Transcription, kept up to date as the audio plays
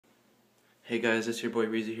Hey guys, it's your boy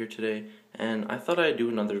Reezy here today, and I thought I'd do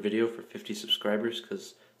another video for 50 subscribers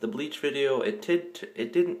because the Bleach video, I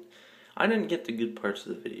didn't get the good parts of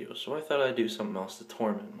the video, so I thought I'd do something else to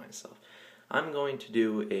torment myself. I'm going to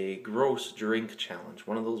do a gross drink challenge,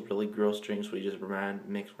 one of those really gross drinks where you just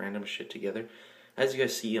mix random shit together. As you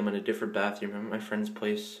guys see, I'm in a different bathroom. I'm at my friend's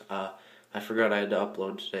place. I forgot I had to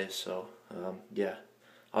upload today, so yeah.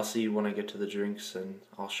 I'll see you when I get to the drinks, and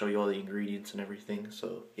I'll show you all the ingredients and everything,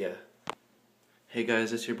 so yeah. Hey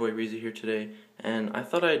guys, it's your boy Reezy here today, and I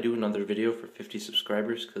thought I'd do another video for 50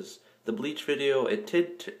 subscribers because the Bleach video, I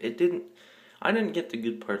didn't get the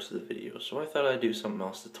good parts of the video, so I thought I'd do something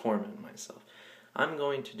else to torment myself. I'm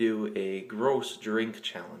going to do a gross drink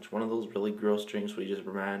challenge, one of those really gross drinks where you just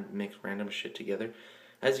mix random shit together.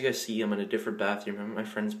 As you guys see, I'm in a different bathroom. I'm at my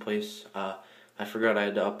friend's place. I forgot I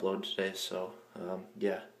had to upload today, so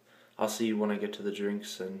yeah. I'll see you when I get to the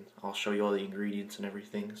drinks, and I'll show you all the ingredients and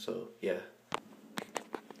everything, so yeah.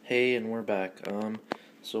 Hey, and we're back.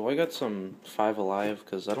 So I got some 5 Alive,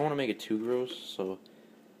 because I don't want to make it too gross, so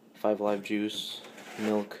 5 Alive juice,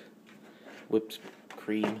 milk, whipped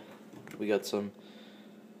cream, we got some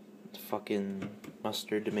fucking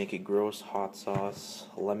mustard to make it gross, hot sauce,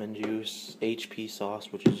 lemon juice, HP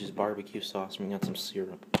sauce, which is just barbecue sauce, and we got some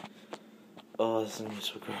syrup. Oh, this is gonna be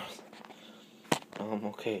so gross.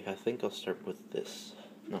 Okay, I think I'll start with this.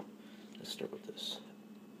 No, let's start with this.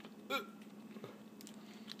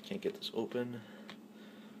 Can't get this open.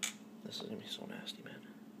 This is gonna be so nasty, man.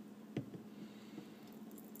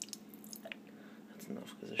 That's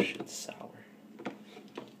enough because this shit's sour.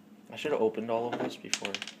 I should have opened all of this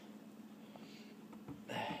before.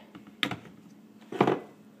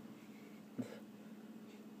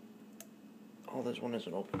 Oh, this one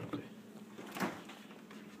isn't open. Okay.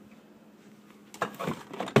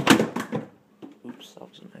 Oops, that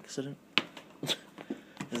was an accident.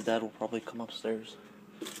 His dad will probably come upstairs.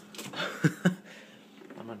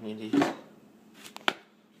 I'm gonna need these.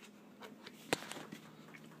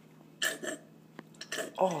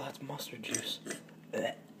 Oh, that's mustard juice.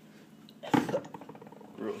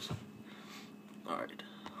 Gross. Alright,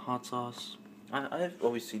 hot sauce. I've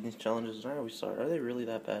always seen these challenges, and I always thought, are they really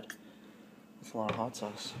that bad? That's a lot of hot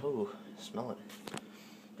sauce. Ooh, smell it.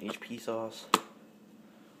 HP sauce.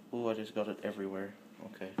 Ooh, I just got it everywhere.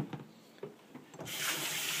 Okay.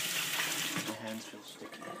 My hands feel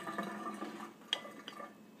sticky.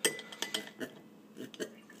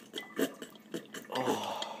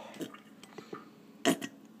 Oh.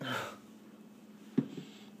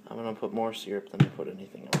 I'm gonna put more syrup than I put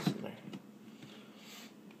anything else in there.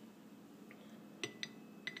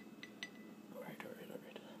 Alright.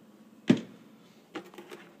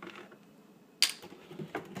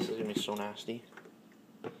 This is gonna be so nasty.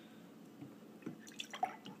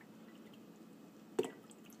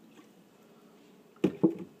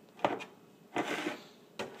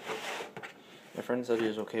 My friend said he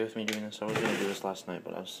was okay with me doing this. I was going to do this last night,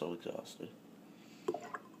 but I was so exhausted.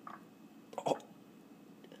 Oh.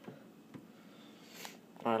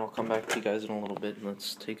 Alright, I'll come back to you guys in a little bit, and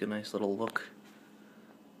let's take a nice little look.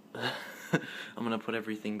 I'm going to put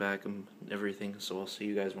everything back and everything, so I'll see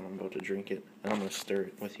you guys when I'm about to drink it. And I'm going to stir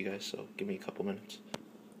it with you guys, so give me a couple minutes.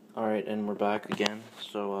 Alright, and we're back again.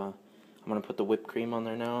 So I'm going to put the whipped cream on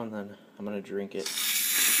there now, and then I'm going to drink it.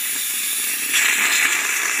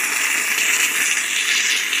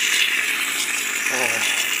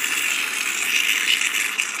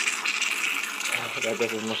 That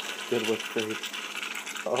doesn't look good with cream.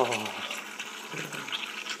 Oh.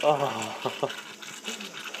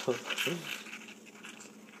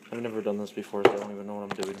 I've never done this before, so I don't even know what I'm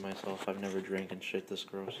doing to myself. I've never drank and shit this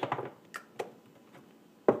gross.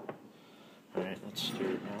 Alright, let's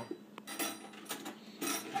stir it now.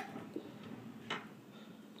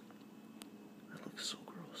 That looks so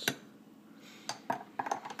gross.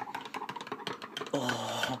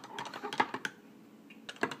 Oh.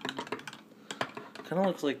 Kind of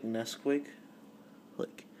looks like Nesquik.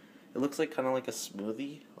 Like, it looks like kind of like a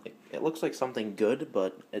smoothie. Like, it looks like something good,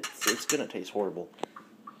 but it's gonna taste horrible.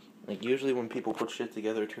 Like, usually when people put shit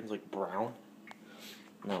together, it turns like brown.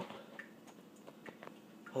 No.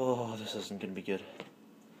 Oh, this isn't gonna be good.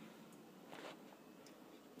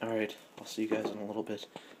 Alright, I'll see you guys in a little bit.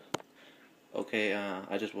 Okay,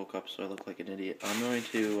 I just woke up, so I look like an idiot. I'm going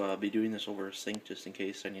to be doing this over a sink just in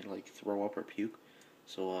case I need to like throw up or puke.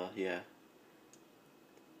 So, yeah.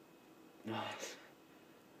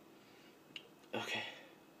 Okay.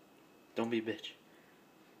 Don't be a bitch.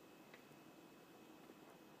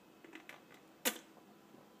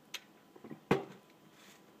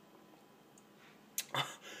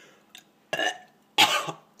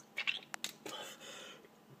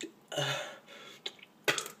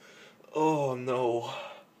 Oh no.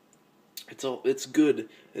 It's good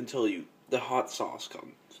until the hot sauce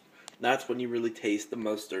comes. That's when you really taste the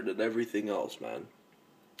mustard and everything else, man.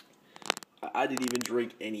 I didn't even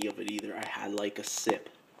drink any of it either. I had like a sip.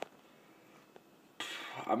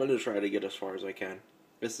 I'm gonna try to get as far as I can.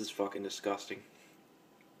 This is fucking disgusting.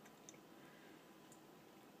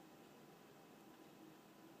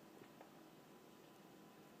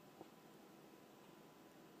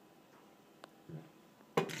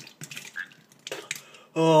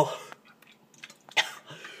 Oh.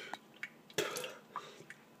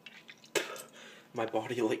 My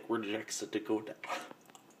body like rejects it to go down.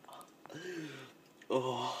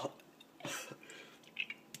 Oh.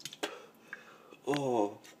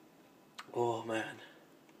 Oh. Oh man.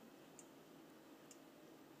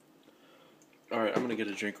 Alright, I'm gonna get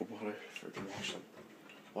a drink of water for to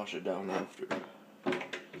wash it down after.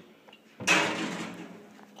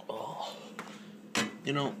 Oh.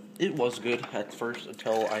 You know, it was good at first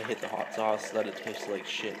until I hit the hot sauce that it tastes like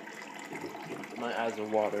shit. My eyes are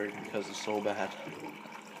watering because it's so bad.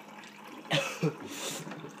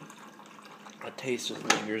 The taste just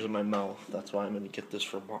lingers in my mouth. That's why I'm gonna get this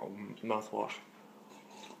for mouthwash.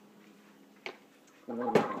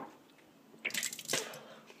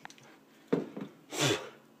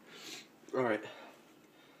 Alright.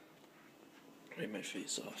 Wipe my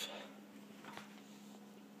face off.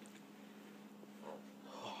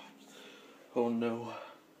 Oh no.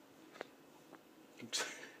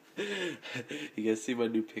 You guys see my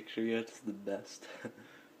new picture yet? It's the best.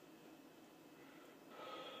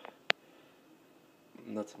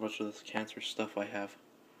 And that's how much of this cancer stuff I have.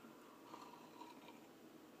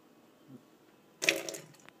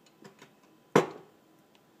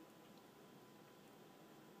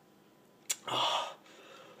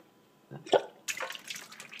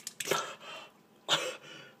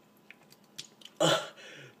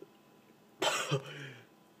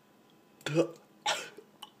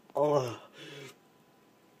 Oh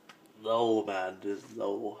no, man, just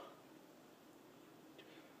no.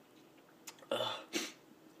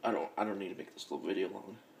 I don't need to make this little video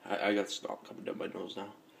long. I got snot coming down my nose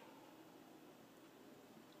now.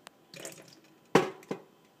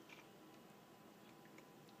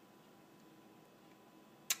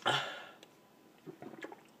 I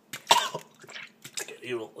can't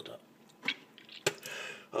eat all the time.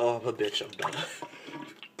 Oh, I'm a bitch, I'm done.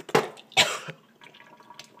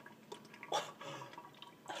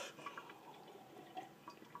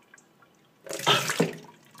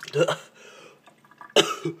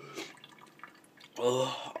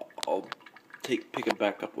 I'll pick it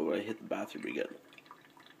back up when I hit the bathroom again.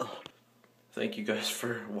 Thank you guys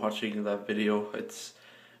for watching that video. It's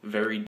very